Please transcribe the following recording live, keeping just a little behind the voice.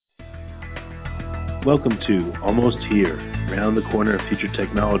Welcome to Almost Here, Round the Corner Future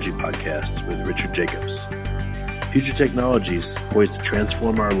Technology podcast with Richard Jacobs. Future technologies poised to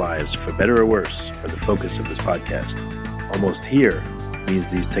transform our lives for better or worse are the focus of this podcast. Almost here means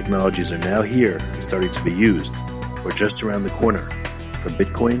these technologies are now here and starting to be used, or just around the corner, from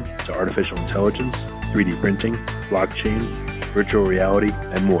Bitcoin to artificial intelligence, 3D printing, blockchain, virtual reality,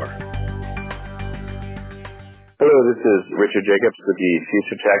 and more. Hello, this is Richard Jacobs with the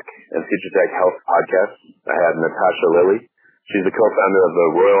Future Tech and Future Tech Health podcast. I have Natasha Lilly. She's the co-founder of the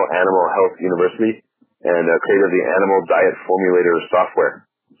Royal Animal Health University and creator of the Animal Diet Formulator software.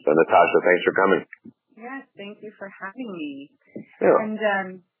 So, Natasha, thanks for coming. Yes, thank you for having me. Yeah.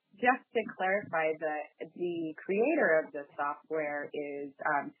 And just to clarify, the creator of the software is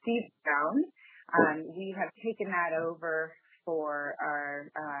Steve Brown. We have taken that over for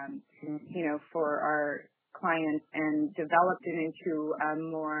our, for our clients and developed it into a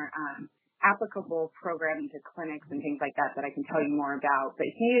more applicable program to clinics and things like that I can tell you more about. But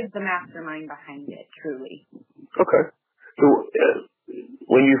he is the mastermind behind it, truly. Okay. So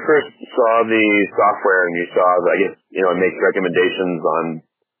when you first saw the software and you saw, it makes recommendations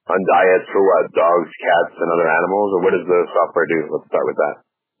on diets for what, dogs, cats, and other animals, or what does the software do? Let's start with that.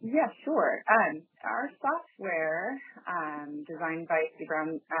 Yeah, sure. Our software, designed by Steve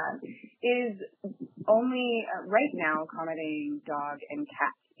Brown, is only right now accommodating dog and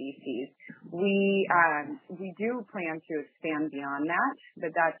cat species. We do plan to expand beyond that,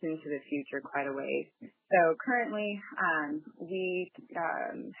 but that's into the future quite a ways. So currently, we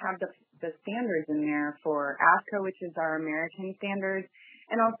have the standards in there for ASCO, which is our American standards,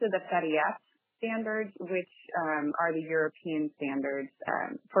 and also the FEDIAF standards, which are the European standards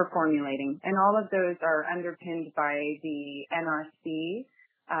for formulating. And all of those are underpinned by the NRC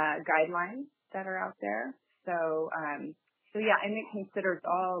guidelines that are out there. So yeah, and it considers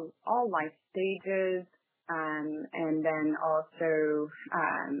all life stages, and then also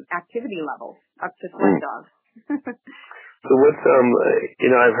activity levels up to 20 dogs. So what's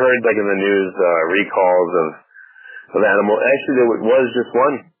I've heard like in the news recalls of animals. Actually, there was just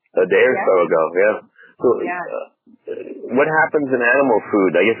one a day or so ago. Yeah. So what happens in animal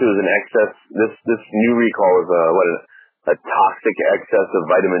food? I guess it was an excess. This new recall is a toxic excess of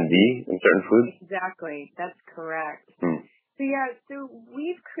vitamin D in certain foods. Exactly, that's correct. So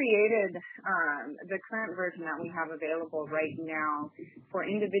we've created the current version that we have available right now for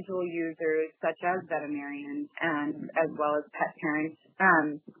individual users such as veterinarians and as well as pet parents.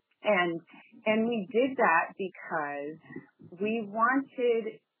 And we did that because we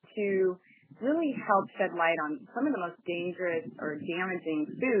wanted to really help shed light on some of the most dangerous or damaging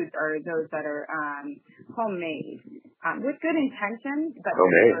foods are those that are homemade with good intentions, but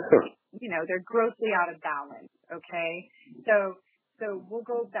they're grossly out of balance. Okay, so we'll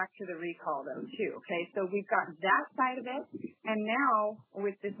go back to the recall though too. Okay, so we've got that side of it, and now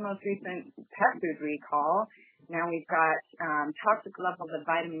with this most recent pet food recall, now we've got toxic levels of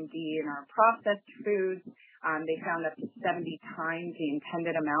vitamin D in our processed foods. They found up to 70 times the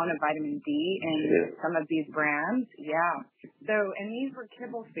intended amount of vitamin D in some of these brands. Yeah. So, and these were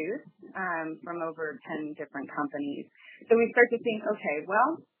kibble foods from over 10 different companies. So we start to think, okay,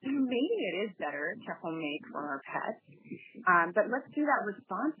 well, maybe it is better to homemade for our pets, but let's do that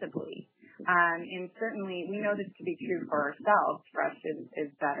responsibly. And certainly we know this to be true for ourselves. Fresh is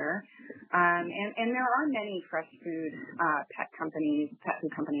better. And there are many fresh food pet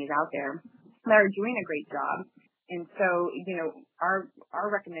food companies out there that are doing a great job. And so, our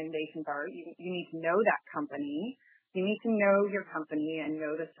recommendations are you need to know that company. You need to know your company and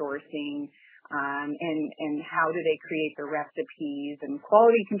know the sourcing, and how do they create their recipes and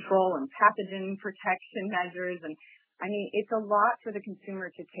quality control and pathogen protection measures. And I mean, it's a lot for the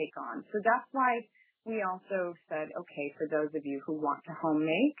consumer to take on. So that's why we also said, okay, for those of you who want to home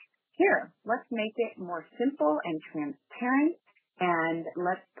make, here, let's make it more simple and transparent. And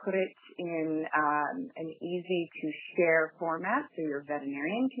let's put it in an easy-to-share format so your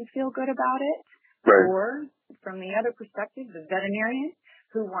veterinarian can feel good about it. Right. Or, from the other perspective, the veterinarian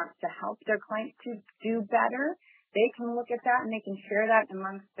who wants to help their clients to do better, they can look at that and they can share that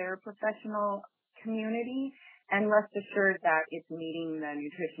amongst their professional community and rest assured that it's meeting the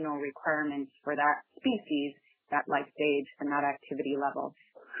nutritional requirements for that species, that life stage, and that activity level.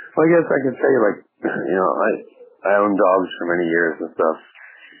 Well, I guess I could say, I own dogs for many years and stuff.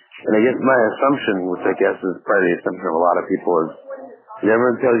 And I guess my assumption, which I guess is probably the assumption of a lot of people, is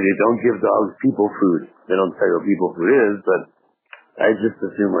everyone tells you don't give dogs people food. They don't tell you what people food is, but I just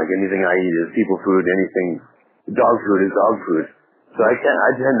assume like anything I eat is people food, anything dog food is dog food. So I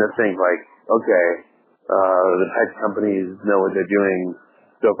tend to think like, okay, the pet companies know what they're doing.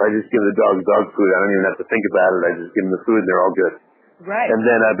 So if I just give the dog dog food, I don't even have to think about it. I just give them the food and they're all good. Right. And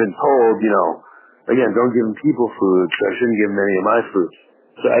then I've been told, again, don't give them people food, so I shouldn't give them any of my food.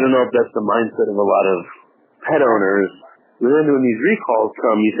 So I don't know if that's the mindset of a lot of pet owners. And then when these recalls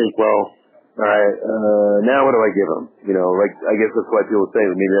come, you think, well, all right, now what do I give them? I guess that's why people say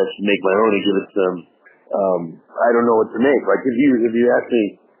maybe I should make my own and give it to them. I don't know what to make. Like if you ask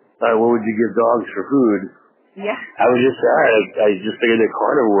me, what would you give dogs for food? Yeah. I would just say, all right, I just figured they're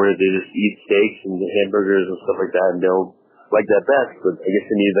carnivores. They just eat steaks and hamburgers and stuff like that, and they'll like that best. But I guess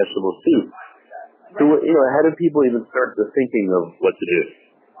they need vegetables too. Right. So, how do people even start the thinking of what to do?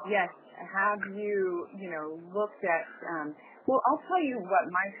 Yes. Have you, looked at, I'll tell you what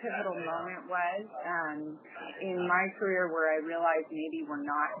my pivotal moment was in my career where I realized maybe we're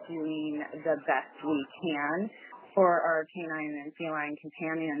not doing the best we can for our canine and feline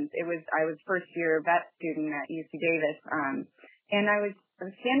companions. I was first year vet student at UC Davis, and I was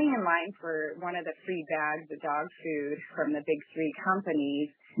standing in line for one of the free bags of dog food from the big three companies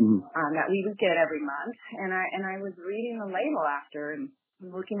that we would get every month, and I was reading the label after and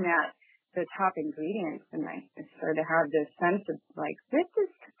looking at the top ingredients, and I started to have this sense of like, this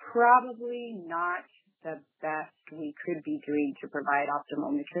is probably not the best we could be doing to provide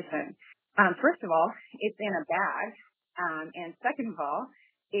optimal nutrition. First of all, it's in a bag, and second of all,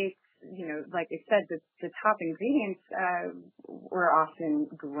 it's, like I said, the top ingredients were often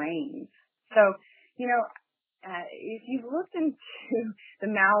grains. So, if you've looked into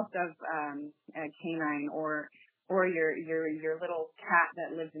the mouth of a canine or your little cat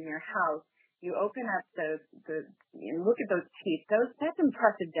that lives in your house, you open up and look at those teeth. That's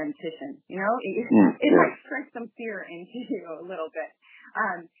impressive dentition. It might strike some fear into you a little bit.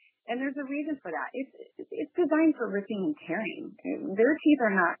 And there's a reason for that. It's designed for ripping and tearing. Their teeth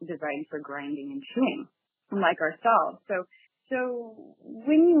are not designed for grinding and chewing, like ourselves. So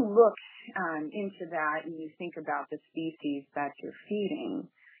when you look into that and you think about the species that you're feeding,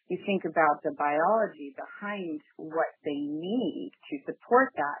 you think about the biology behind what they need to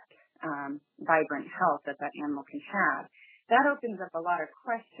support that vibrant health that animal can have, that opens up a lot of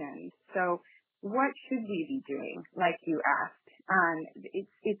questions. So what should we be doing, like you asked?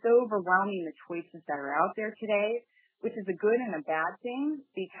 It's overwhelming, the choices that are out there today, which is a good and a bad thing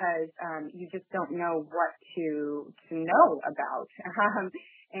because you just don't know what to know about.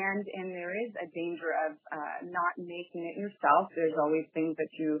 And there is a danger of not making it yourself. There's always things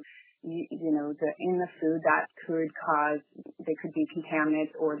that in the food that could cause, they could be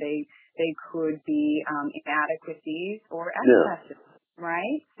contaminants or they could be inadequacies or excesses,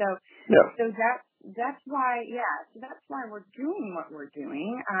 right? So that's why we're doing what we're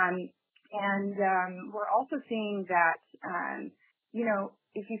doing. And we're also seeing that,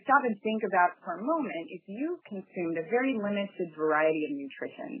 if you stop and think about for a moment, if you consumed a very limited variety of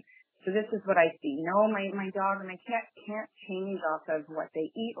nutrition, so this is what I see. No, my dog and my cat can't change off of what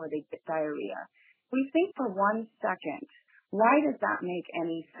they eat or they get diarrhea. We think for 1 second, why does that make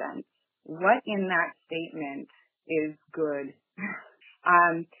any sense? What in that statement is good?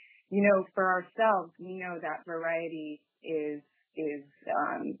 For ourselves, we know that variety is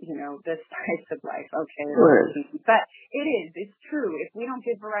the spice of life. Okay. Right. But it's true. If we don't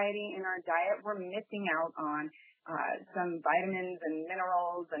get variety in our diet, we're missing out on some vitamins and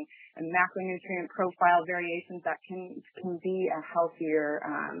minerals and macronutrient profile variations that can be a healthier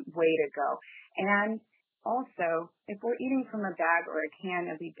way to go. And also, if we're eating from a bag or a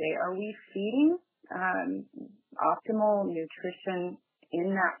can every day, are we feeding optimal nutrition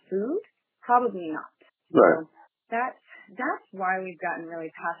in that food? Probably not. Right. So that's why we've gotten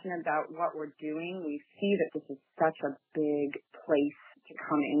really passionate about what we're doing. We see that this is such a big place to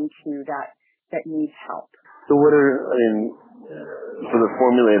come into that needs help. So for the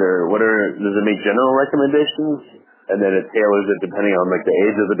formulator, does it make general recommendations and then it tailors it depending on like the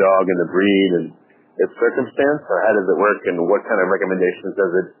age of the dog and the breed and its circumstance, or how does it work and what kind of recommendations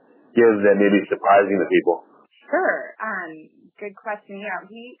does it give that may be surprising to people? Sure. Good question. Yeah.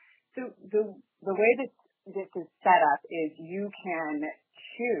 So the way that this is set up is you can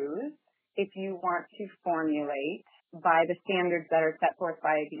choose if you want to formulate by the standards that are set forth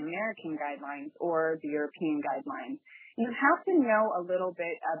by the American guidelines or the European guidelines. You have to know a little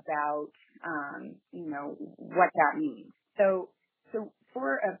bit about, what that means. So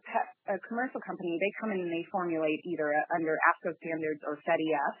for a commercial company, they come in and they formulate either under ASCO standards or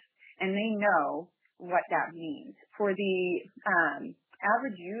FEDEF, and they know what that means. For the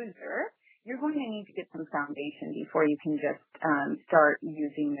average user, you're going to need to get some foundation before you can just start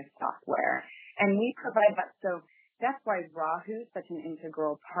using this software. And we provide that. So that's why RAHU is such an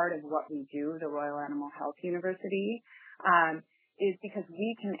integral part of what we do, the Royal Animal Health University. is because we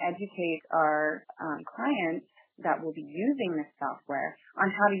can educate our clients that will be using this software on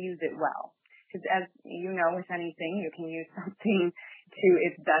how to use it well. Because as you know, with anything, you can use something to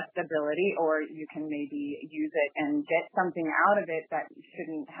its best ability, or you can maybe use it and get something out of it that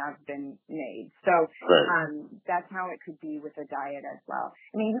shouldn't have been made. So that's how it could be with a diet as well.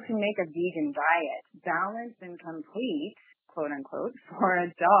 I mean, you can make a vegan diet balanced and complete, quote unquote, for a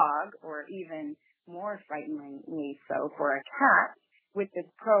dog, or even more frighteningly so for a cat with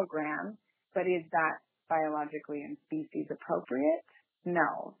this program. But is that biologically and species appropriate?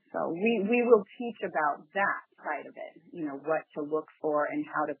 No. So we will teach about that side of it, what to look for and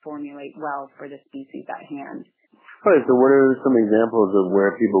how to formulate well for the species at hand. All right, so what are some examples of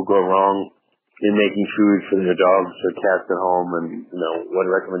where people go wrong in making food for their dogs or cats at home, and, what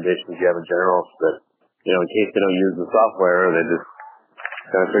recommendations you have in general so that, in case they don't use the software or they just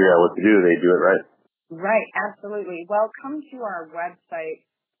kind of figure out what to do, they do it right? Right, absolutely. Well, come to our website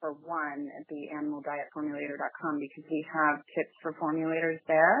for one at the animaldietformulator.com because we have tips for formulators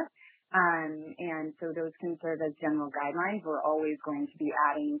there. And so those can serve as general guidelines. We're always going to be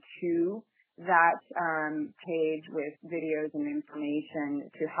adding to that page with videos and information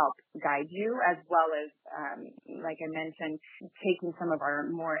to help guide you, as well as, like I mentioned, taking some of our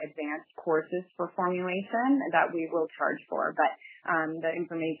more advanced courses for formulation that we will charge for. But the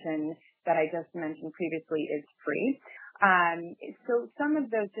information that I just mentioned previously is free. So some of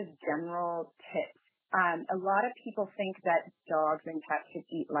those just general tips. A lot of people think that dogs and cats should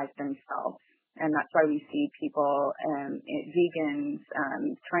eat like themselves. And that's why we see people, vegans,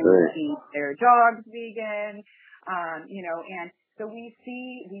 trying to feed their dogs vegan, and so we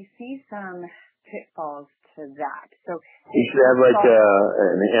see some pitfalls to that. So you should have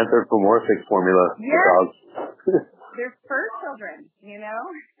an anthropomorphic formula for dogs. They're fur children,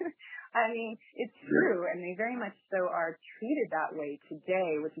 I mean, it's true, and they very much so are treated that way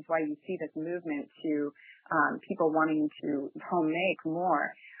today, which is why you see this movement to people wanting to home make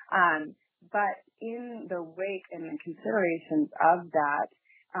more. But in the wake and the considerations of that,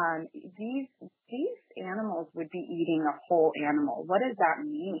 these animals would be eating a whole animal. What does that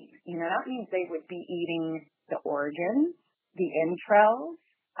mean? That means they would be eating the organs, the entrails,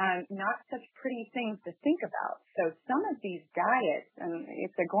 not such pretty things to think about. So some of these diets, and if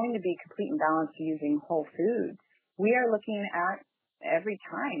they're going to be complete and balanced using whole foods, we are looking at every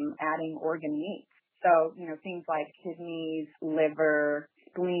time adding organ meat. So, things like kidneys, liver,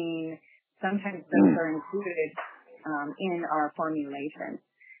 spleen, sometimes those are included in our formulation.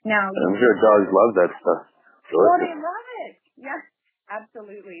 Now, I'm sure dogs love that stuff. Oh, they love it. Yes,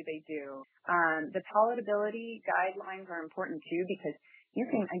 absolutely they do. The palatability guidelines are important too because you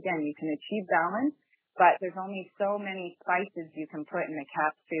can achieve balance, but there's only so many spices you can put in the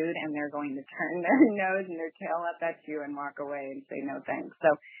cat's food, and they're going to turn their nose and their tail up at you and walk away and say no thanks. So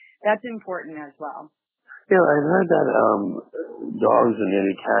that's important as well. Yeah, I've heard that dogs and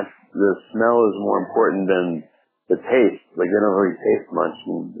maybe cats, the smell is more important than the taste. Like they don't really taste much,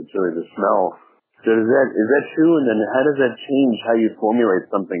 and it's really the smell. So is that true? And then how does that change how you formulate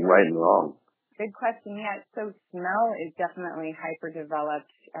something right and wrong? Good question. Yeah, so smell is definitely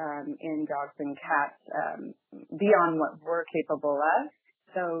hyper-developed in dogs and cats beyond what we're capable of.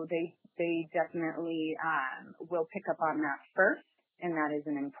 So they definitely will pick up on that first, and that is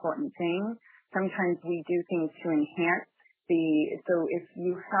an important thing. Sometimes we do things to enhance so if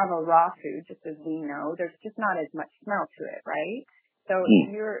you have a raw food, just as we know, there's just not as much smell to it, right? So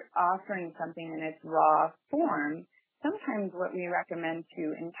if you're offering something in its raw form, sometimes what we recommend to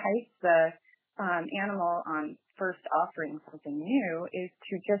entice the animal on first offering something new is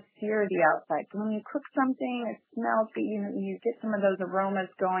to just sear the outside. So when you cook something, it smells, you get some of those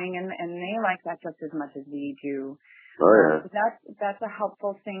aromas going, and they like that just as much as we do. Oh, yeah. So that's a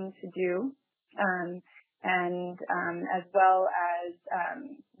helpful thing to do. And as well as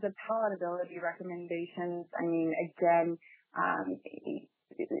the palatability recommendations, I mean, again,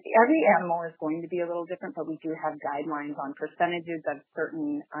 every animal is going to be a little different, but we do have guidelines on percentages of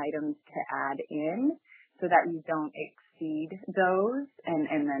certain items to add in so that you don't exceed those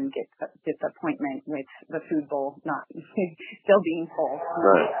and then get disappointment with the food bowl not still being full.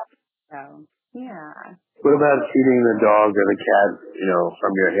 Right. So, yeah. What about feeding the dog or the cat,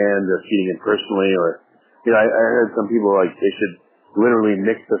 from your hand or feeding it personally? Or, I heard some people they should literally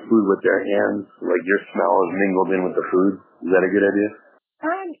mix the food with their hands, like your smell is mingled in with the food. Is that a good idea?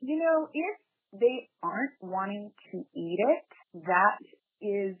 If they aren't wanting to eat it, that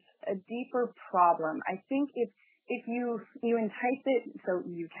is a deeper problem. I think if you entice it, so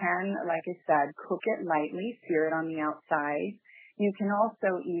you can, like I said, cook it lightly, sear it on the outside. You can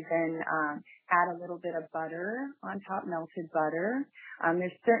also even add a little bit of butter on top, melted butter.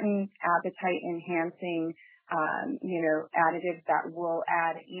 There's certain appetite enhancing additives that we'll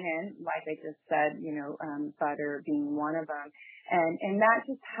add in, like I just said, butter being one of them. And that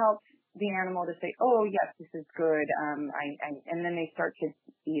just helps the animal to say, oh, yes, this is good. And then they start to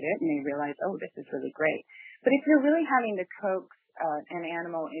eat it and they realize, oh, this is really great. But if you're really having to coax an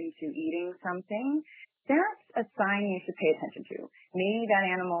animal into eating something, that's a sign you should pay attention to. Maybe that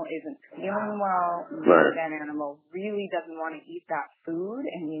animal isn't feeling well. Maybe that animal really doesn't want to eat that food,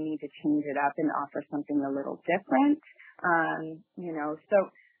 and you need to change it up and offer something a little different.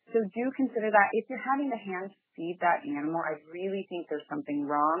 So do consider that. If you're having to hand feed that animal, I really think there's something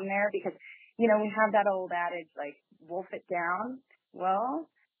wrong there because, we have that old adage like, wolf it down. Well,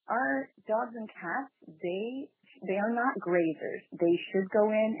 our dogs and cats, they are not grazers. They should go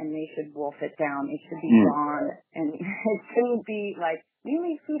in and they should wolf it down. It should be gone. And it shouldn't be like, we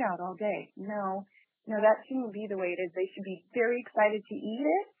leave food out all day. No, that shouldn't be the way it is. They should be very excited to eat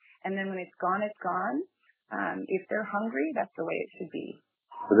it. And then when it's gone, it's gone. If they're hungry, that's the way it should be.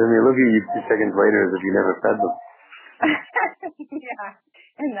 But then they look at you 2 seconds later as if you never fed them. Yeah,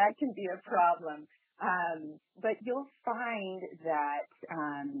 and that can be a problem. But you'll find that,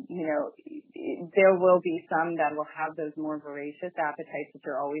 there will be some that will have those more voracious appetites that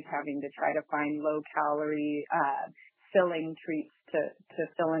you're always having to try to find low-calorie, filling treats to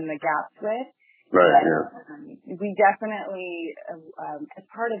fill in the gaps with. Right, yeah. We definitely, as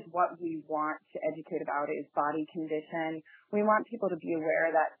part of what we want to educate about is body condition. We want people to be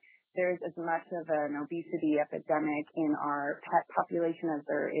aware that there's as much of an obesity epidemic in our pet population as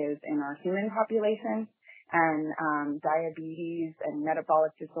there is in our human population. And diabetes and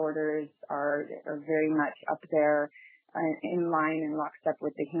metabolic disorders are very much up there in line and lockstep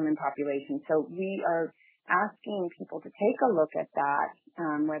with the human population. So we are asking people to take a look at that,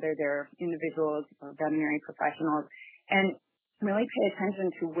 whether they're individuals or veterinary professionals, and really pay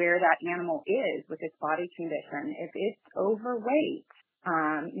attention to where that animal is with its body condition. If it's overweight,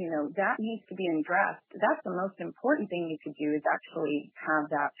 that needs to be addressed. That's the most important thing you could do is actually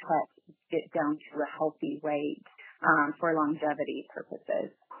have that pet get down to a healthy weight for longevity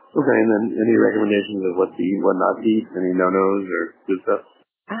purposes. Okay, and then any recommendations of what to eat, what not to eat? Any no-nos or good stuff?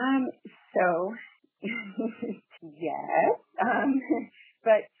 So, yes.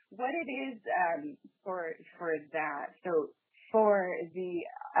 But what it is for that, so for the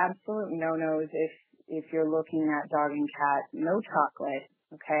absolute no-nos, if you're looking at dog and cat, no chocolate,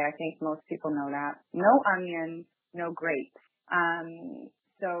 okay, I think most people know that. No onions, no grapes.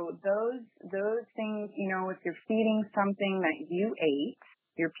 So those things, if you're feeding something that you ate,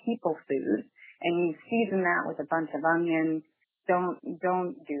 your people food, and you season that with a bunch of onions, don't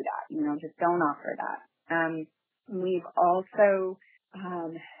do that. Just don't offer that. We've also,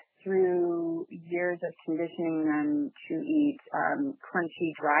 through years of conditioning them to eat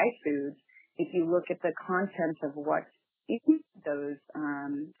crunchy dry foods, if you look at the content of what's in those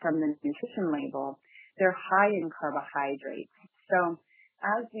from the nutrition label, they're high in carbohydrates. So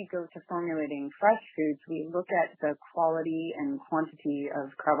as we go to formulating fresh foods, we look at the quality and quantity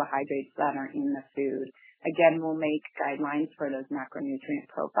of carbohydrates that are in the food. Again, we'll make guidelines for those macronutrient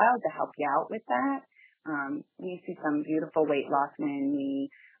profiles to help you out with that. You see some beautiful weight loss when we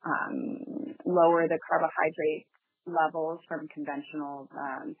lower the carbohydrate levels from conventional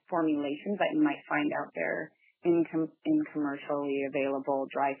formulations that you might find out there in commercially available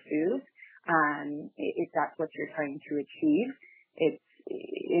dry foods. If that's what you're trying to achieve,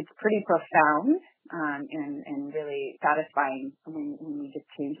 it's pretty profound and really satisfying when you just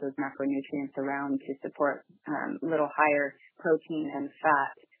change those macronutrients around to support a little higher protein and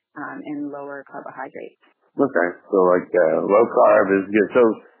fat and lower carbohydrates. Okay, so like low carb is good. So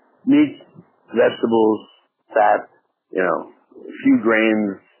meat, vegetables, fat, a few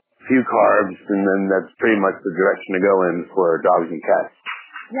grains, a few carbs, and then that's pretty much the direction to go in for dogs and cats.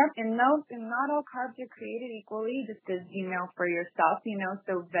 Yep, and not all carbs are created equally, just as for yourself,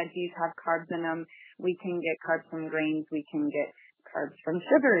 so veggies have carbs in them. We can get carbs from grains, we can get carbs from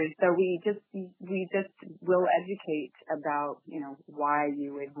sugars. So we just will educate about, why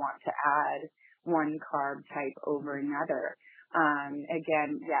you would want to add one carb type over another.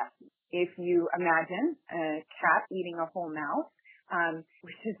 Again, yes, if you imagine a cat eating a whole mouse,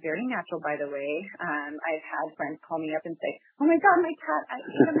 which is very natural, by the way. I've had friends call me up and say, "Oh my God, my cat, I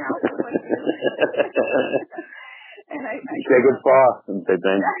ate a mouse." And I shake its paw and say,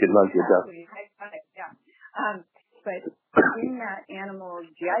 "Thanks, good luck, exactly. Yeah. But in that animal's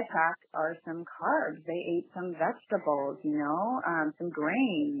GI tract are some carbs. They ate some vegetables, some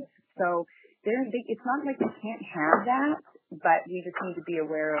grains. So it's not like they can't have that. but we just need to be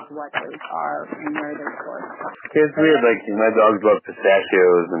aware of what those are and where they're sourced. It's weird, like my dogs love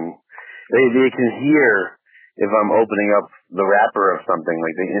pistachios, and they can hear if I'm opening up the wrapper of something,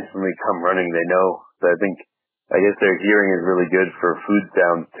 like they instantly come running. They know. So I guess their hearing is really good for food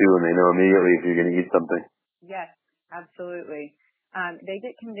sounds too, and they know immediately if you're going to eat something. Yes, absolutely. They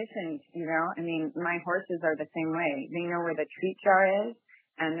get conditioned, I mean, my horses are the same way. They know where the treat jar is,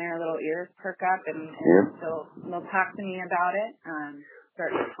 and their little ears perk up, and they'll talk to me about it,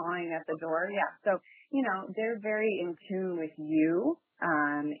 start pawing at the door. Yeah, so, they're very in tune with you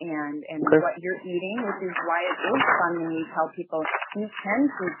and what you're eating, which is why it is fun when you tell people you can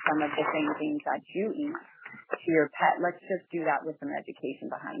feed some of the same things that you eat to your pet. Let's just do that with some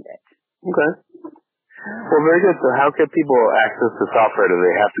education behind it. Okay. Well, very good. So how can people access the software? Do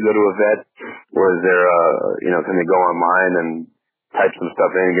they have to go to a vet, or is there can they go online and type some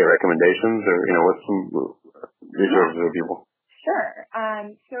stuff in and get recommendations, or, what's some resources for people? Sure.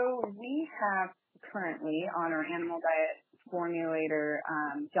 So we have currently on our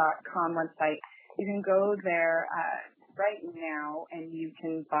animaldietformulator.com website, you can go there right now and you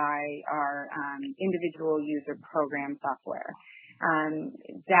can buy our individual user program software.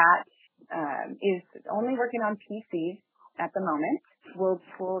 That is only working on PCs at the moment. We'll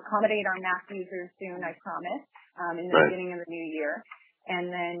accommodate our Mac users soon, I promise, in the beginning of the new year.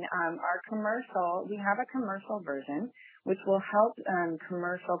 And then our commercial, we have a commercial version, which will help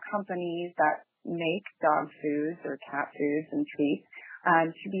commercial companies that make dog foods or cat foods and treats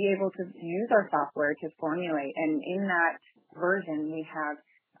to be able to use our software to formulate. And in that version, we have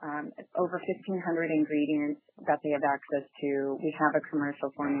over 1,500 ingredients that they have access to. We have a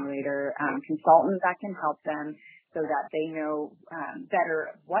commercial formulator consultant that can help them so that they know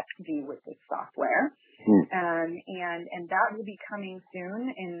better what to do with this software. And that will be coming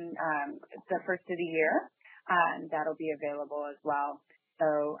soon in the first of the year. That'll be available as well.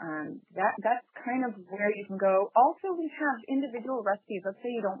 So that's kind of where you can go. Also, we have individual recipes. Let's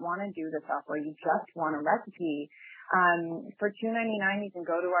say you don't want to do the software. You just want a recipe. For $2.99, you can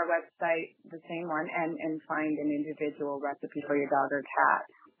go to our website, the same one, and find an individual recipe for your dog or cat.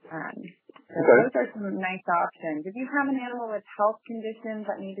 Those are some nice options. If you have an animal with health conditions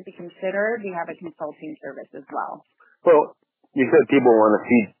that need to be considered, we have a consulting service as well. Well, you said people want to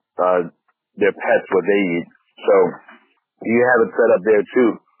feed their pets what they eat, so you have it set up there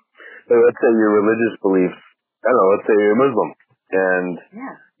too. So let's say your religious beliefs, let's say you're a Muslim, and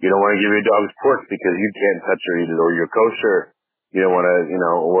you don't want to give your dogs pork because you can't touch or eat it, or you're kosher, you don't want to,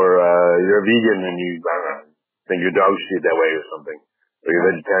 or you're a vegan and you think your dog should eat that way or something, or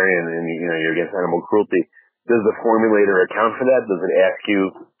you're vegetarian and you're against animal cruelty. Does the formulator account for that? Does it ask you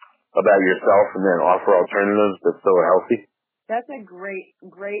about yourself and then offer alternatives that still are healthy? That's a great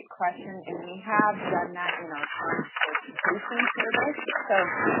question, and we have done that in our consultation service. So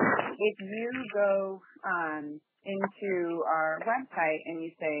if you go into our website and you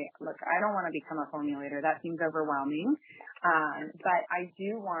say, look, I don't want to become a formulator. That seems overwhelming. But I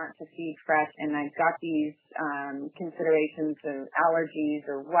do want to feed fresh, and I've got these considerations of allergies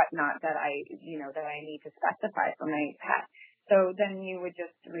or whatnot that I need to specify for my pet. So then you would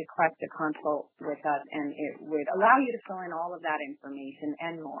just request a consult with us, and it would allow you to fill in all of that information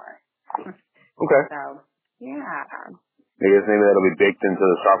and more. Okay. So, yeah. I guess maybe that'll be baked into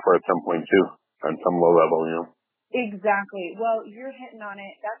the software at some point too, on some low level, Exactly. Well, you're hitting on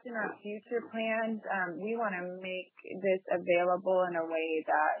it. That's in our future plans. We want to make this available in a way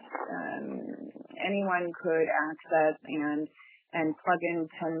that anyone could access and plug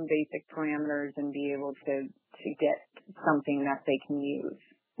in 10 basic parameters and be able to get something that they can use.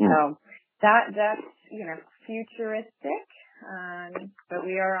 So that's futuristic. But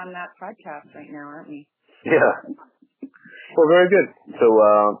we are on that podcast right now, aren't we? Yeah. Well, very good. So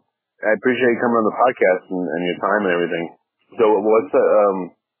I appreciate you coming on the podcast and your time and everything. So what's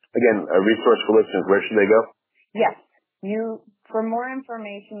again, a resource for listeners? Where should they go? Yes. For more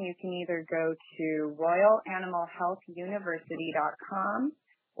information, you can either go to royalanimalhealthuniversity.com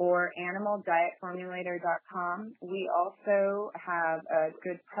or animaldietformulator.com. We also have a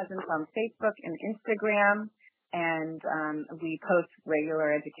good presence on Facebook and Instagram, and we post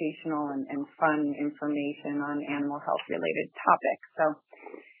regular educational and fun information on animal health-related topics. So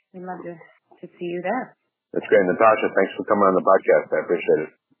we'd love to see you there. That's great. Natasha, thanks for coming on the podcast. I appreciate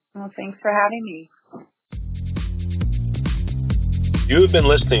it. Well, thanks for having me. You have been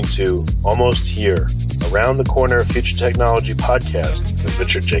listening to Almost Here, Around the Corner Future Technology podcast with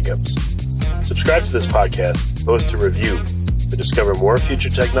Richard Jacobs. Subscribe to this podcast, post a review to discover more future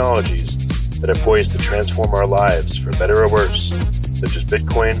technologies that are poised to transform our lives for better or worse, such as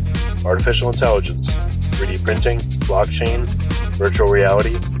Bitcoin, artificial intelligence, 3D printing, blockchain, virtual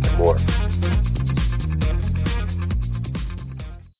reality, and more.